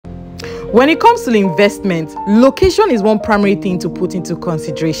When it comes to investment, location is one primary thing to put into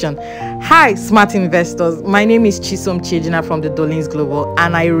consideration. Hi, smart investors. My name is Chisom Chiejina from the Thedolynglobal,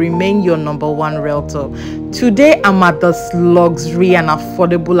 and I remain your #1 realtor. Today, I'm at this luxury and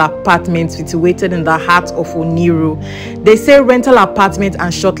affordable apartment situated in the heart of Oniru. They say rental apartment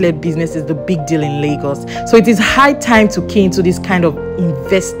and short-let business is the big deal in Lagos, so it is high time to key into this kind of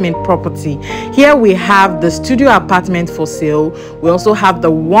investment property. Here we have the studio apartment for sale. We also have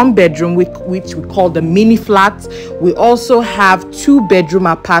the 1-bedroom which we call the mini flat. We also have 2-bedroom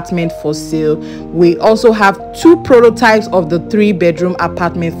apartment for sale. We also have 2 prototypes of the 3-bedroom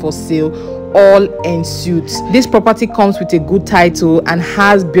apartment for sale, all en suite. This property comes with a good title and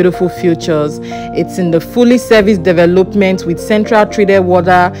has beautiful features. It's in the fully serviced development with central treated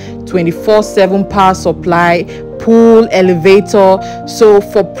water, 24/7 power supply, pool, elevator. So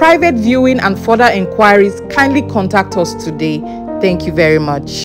for private viewing and further inquiries, kindly contact us today. Thank you very much.